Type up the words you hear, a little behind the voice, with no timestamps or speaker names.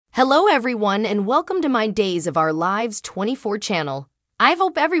Hello everyone and welcome to my Days of Our Lives 24 channel. I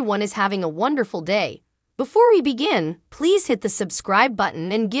hope everyone is having a wonderful day. Before we begin, please hit the subscribe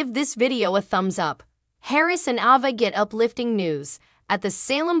button and give this video a thumbs up. Harris and Ava get uplifting news. At the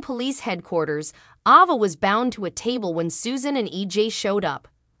Salem Police Headquarters, Ava was bound to a table when Susan and EJ showed up.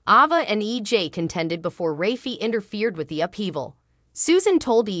 Ava and EJ contended before Rafe interfered with the upheaval. Susan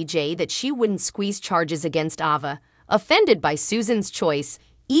told EJ that she wouldn't squeeze charges against Ava. Offended by Susan's choice,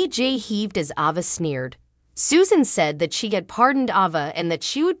 EJ heaved as Ava sneered. Susan said that she had pardoned Ava and that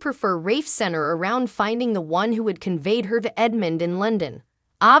she would prefer Rafe center around finding the one who had conveyed her to Edmund in London.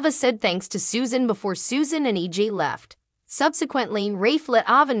 Ava said thanks to Susan before Susan and EJ left. Subsequently, Rafe let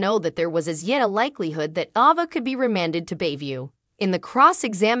Ava know that there was as yet a likelihood that Ava could be remanded to Bayview. In the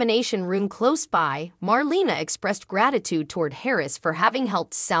cross-examination room close by, Marlena expressed gratitude toward Harris for having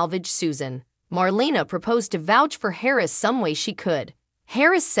helped salvage Susan. Marlena proposed to vouch for Harris some way she could.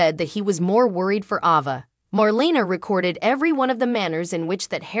 Harris said that he was more worried for Ava. Marlena recorded every one of the manners in which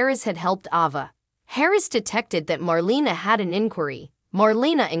that Harris had helped Ava. Harris detected that Marlena had an inquiry.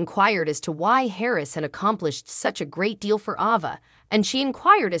 Marlena inquired as to why Harris had accomplished such a great deal for Ava, and she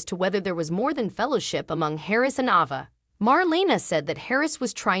inquired as to whether there was more than fellowship among Harris and Ava. Marlena said that Harris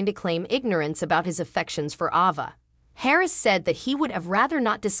was trying to claim ignorance about his affections for Ava. Harris said that he would have rather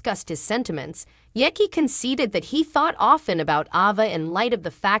not discussed his sentiments, yet he conceded that he thought often about Ava in light of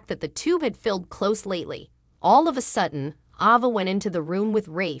the fact that the two had filled close lately. All of a sudden, Ava went into the room with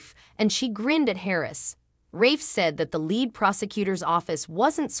Rafe, and she grinned at Harris. Rafe said that the lead prosecutor's office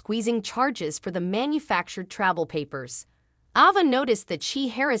wasn't squeezing charges for the manufactured travel papers. Ava noticed that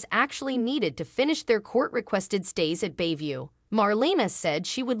Harris actually needed to finish their court-requested stays at Bayview. Marlena said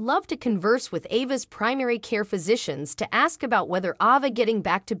she would love to converse with Ava's primary care physicians to ask about whether Ava getting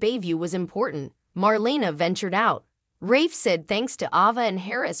back to Bayview was important. Marlena ventured out. Rafe said thanks to Ava and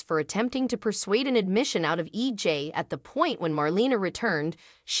Harris for attempting to persuade an admission out of EJ. At the point when Marlena returned,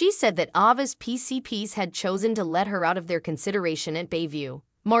 she said that Ava's PCPs had chosen to let her out of their consideration at Bayview.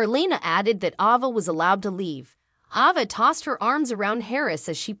 Marlena added that Ava was allowed to leave. Ava tossed her arms around Harris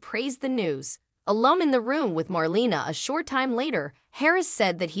as she praised the news. Alone in the room with Marlena a short time later, Harris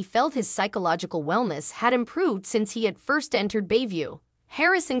said that he felt his psychological wellness had improved since he had first entered Bayview.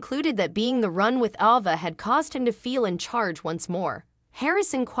 Harris included that being the run with Ava had caused him to feel in charge once more.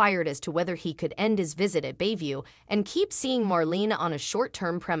 Harris inquired as to whether he could end his visit at Bayview and keep seeing Marlena on a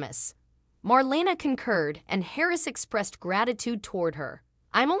short-term premise. Marlena concurred, and Harris expressed gratitude toward her.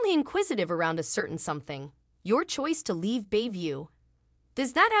 "I'm only inquisitive around a certain something. Your choice to leave Bayview.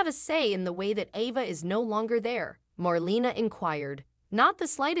 Does that have a say in the way that Ava is no longer there?" Marlena inquired. "Not the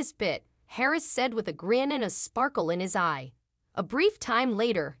slightest bit," Harris said with a grin and a sparkle in his eye. A brief time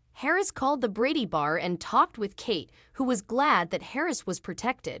later, Harris called the Brady Bar and talked with Kate, who was glad that Harris was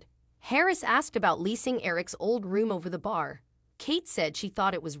protected. Harris asked about leasing Eric's old room over the bar. Kate said she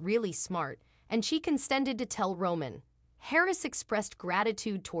thought it was really smart, and she consented to tell Roman. Harris expressed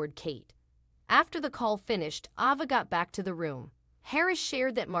gratitude toward Kate. After the call finished, Ava got back to the room. Harris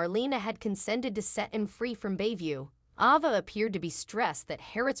shared that Marlena had consented to set him free from Bayview. Ava appeared to be stressed that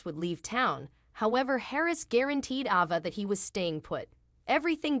Harris would leave town. However, Harris guaranteed Ava that he was staying put.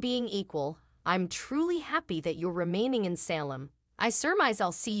 "Everything being equal, I'm truly happy that you're remaining in Salem. I surmise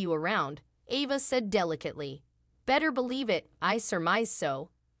I'll see you around," Ava said delicately. "Better believe it, I surmise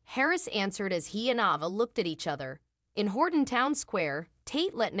so," Harris answered as he and Ava looked at each other. In Horton Town Square,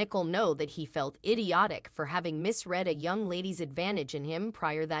 Tate let Nickel know that he felt idiotic for having misread a young lady's advantage in him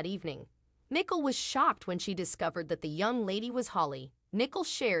prior that evening. Nickel was shocked when she discovered that the young lady was Holly. Nickel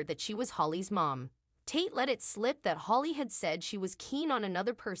shared that she was Holly's mom. Tate let it slip that Holly had said she was keen on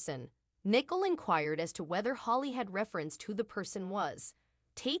another person. Nickel inquired as to whether Holly had referenced who the person was.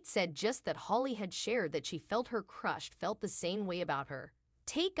 Tate said just that Holly had shared that she felt her crush felt the same way about her.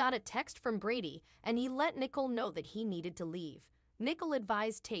 Tate got a text from Brady, and he let Nickel know that he needed to leave. Nickel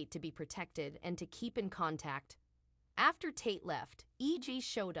advised Tate to be protected and to keep in contact. After Tate left, EJ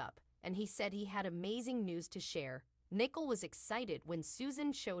showed up, and he said he had amazing news to share. Nickel was excited when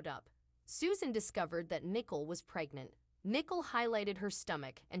Susan showed up. Susan discovered that Nickel was pregnant. Nickel highlighted her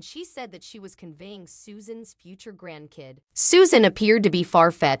stomach, and she said that she was conveying Susan's future grandkid. Susan appeared to be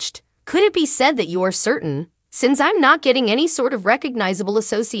far-fetched. "Could it be said that you are certain? Since I'm not getting any sort of recognizable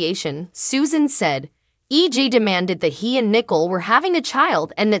association," Susan said. EJ demanded that he and Nickel were having a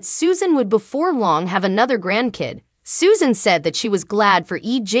child and that Susan would before long have another grandkid. Susan said that she was glad for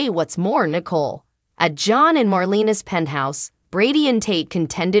EJ. What's more, Nicole. At John and Marlena's penthouse, Brady and Tate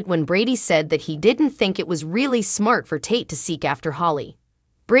contended when Brady said that he didn't think it was really smart for Tate to seek after Holly.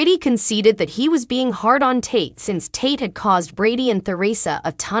 Brady conceded that he was being hard on Tate since Tate had caused Brady and Theresa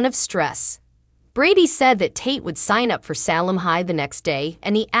a ton of stress. Brady said that Tate would sign up for Salem High the next day,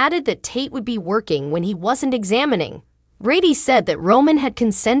 and he added that Tate would be working when he wasn't examining. Brady said that Roman had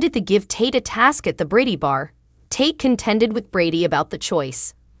consented to give Tate a task at the Brady bar. Tate contended with Brady about the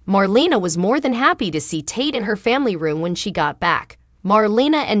choice. Marlena was more than happy to see Tate in her family room when she got back.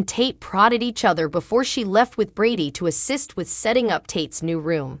 Marlena and Tate prodded each other before she left with Brady to assist with setting up Tate's new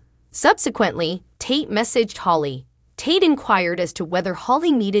room. Subsequently, Tate messaged Holly. Tate inquired as to whether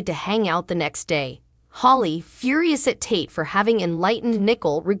Holly needed to hang out the next day. Holly, furious at Tate for having enlightened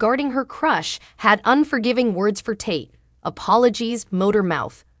Nicole regarding her crush, had unforgiving words for Tate. "Apologies, motor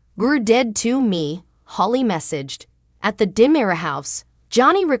mouth. You're dead to me," Holly messaged. At the Dimera house,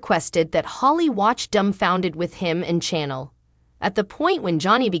 Johnny requested that Holly watch dumbfounded with him and Channel. At the point when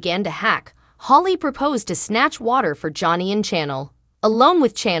Johnny began to hack, Holly proposed to snatch water for Johnny and Channel. Alone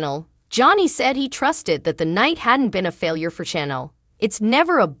with Channel, Johnny said he trusted that the night hadn't been a failure for Channel. "It's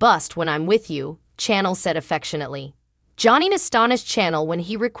never a bust when I'm with you," Channel said affectionately. Johnny astonished Channel when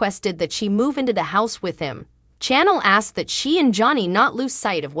he requested that she move into the house with him. Channel asked that she and Johnny not lose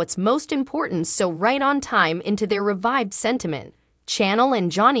sight of what's most important, so right on time into their revived sentiment. Channel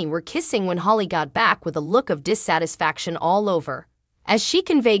and Johnny were kissing when Holly got back with a look of dissatisfaction all over. As she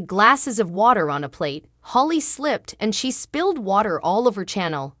conveyed glasses of water on a plate, Holly slipped and she spilled water all over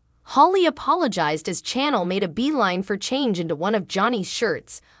Channel. Holly apologized as Channel made a beeline for change into one of Johnny's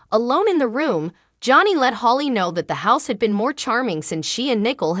shirts. Alone in the room, Johnny let Holly know that the house had been more charming since she and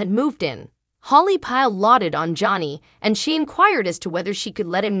Nicole had moved in. Holly lauded on Johnny, and she inquired as to whether she could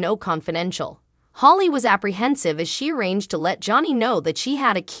let him know confidential. Holly was apprehensive as she arranged to let Johnny know that she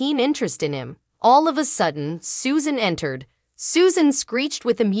had a keen interest in him. All of a sudden, Susan entered. Susan screeched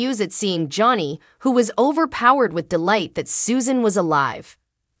with amuse at seeing Johnny, who was overpowered with delight that Susan was alive.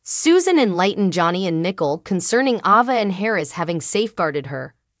 Susan enlightened Johnny and Nicole concerning Ava and Harris having safeguarded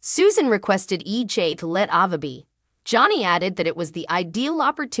her. Susan requested EJ to let Ava be. Johnny added that it was the ideal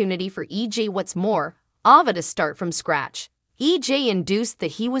opportunity for EJ, what's more, Ava to start from scratch. EJ induced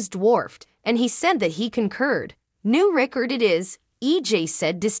that he was dwarfed, and he said that he concurred. "New record it is," EJ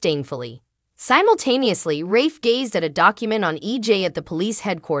said disdainfully. Simultaneously, Rafe gazed at a document on EJ at the police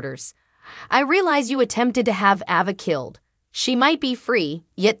headquarters. "I realize you attempted to have Ava killed. She might be free,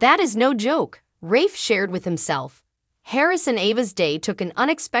 yet that is no joke," Rafe shared with himself. Harris and Ava's day took an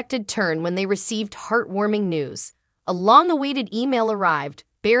unexpected turn when they received heartwarming news. A long-awaited email arrived,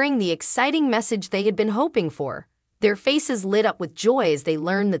 bearing the exciting message they had been hoping for. Their faces lit up with joy as they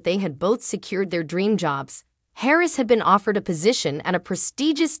learned that they had both secured their dream jobs. Harris had been offered a position at a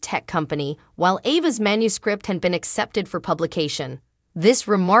prestigious tech company, while Ava's manuscript had been accepted for publication. This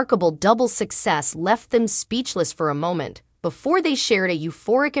remarkable double success left them speechless for a moment, before they shared a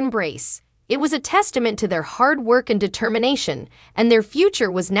euphoric embrace. It was a testament to their hard work and determination, and their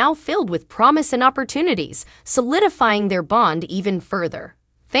future was now filled with promise and opportunities, solidifying their bond even further.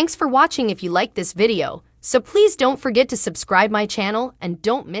 Thanks for watching. If you liked this video, so please don't forget to subscribe my channel and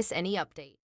don't miss any update.